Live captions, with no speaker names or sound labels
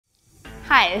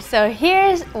Hi, so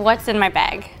here's what's in my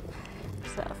bag.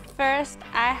 So first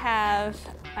I have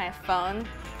my phone,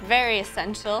 very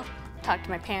essential. Talk to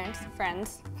my parents,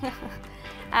 friends.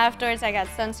 Afterwards I got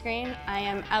sunscreen. I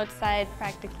am outside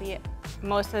practically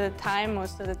most of the time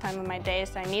of my day,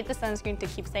 so I need the sunscreen to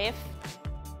keep safe.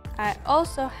 I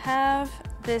also have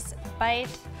this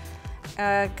Bite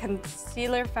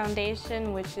concealer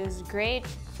foundation, which is great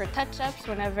for touch-ups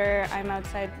whenever I'm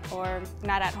outside or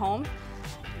not at home.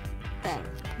 Then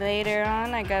later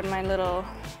on I got my little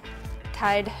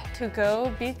Tide to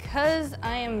go because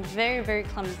I am very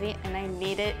clumsy and I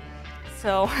need it,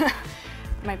 so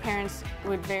my parents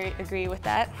would very agree with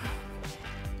that.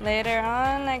 Later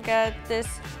on I got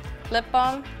this lip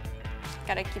balm,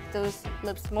 gotta keep those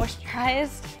lips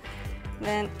moisturized.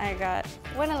 Then I got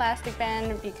one elastic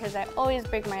band because I always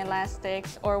break my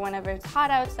elastics, or whenever it's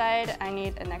hot outside I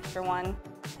need an extra one.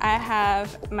 I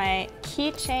have my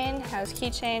keychain, house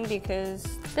keychain, because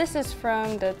this is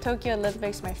from the Tokyo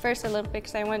Olympics, my first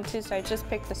Olympics I went to, so I just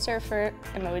picked the surfer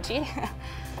emoji.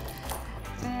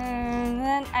 And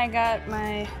then I got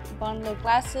my Bonlook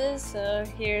glasses, so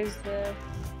here's the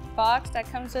box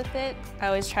that comes with it. I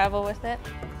always travel with it.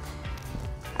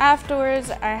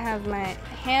 Afterwards, I have my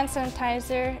hand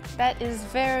sanitizer. That is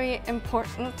very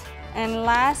important. And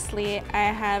lastly, I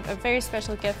have a very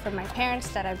special gift from my parents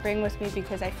that I bring with me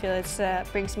because I feel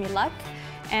it brings me luck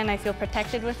and I feel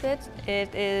protected with it.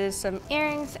 It is some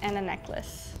earrings and a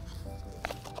necklace.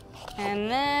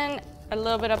 And then a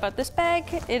little bit about this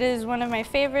bag. It is one of my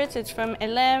favorites. It's from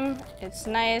Leylah. It's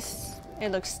nice,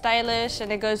 it looks stylish, and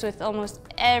it goes with almost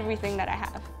everything that I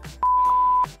have.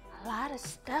 A lot of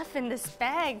stuff in this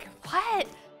bag. What?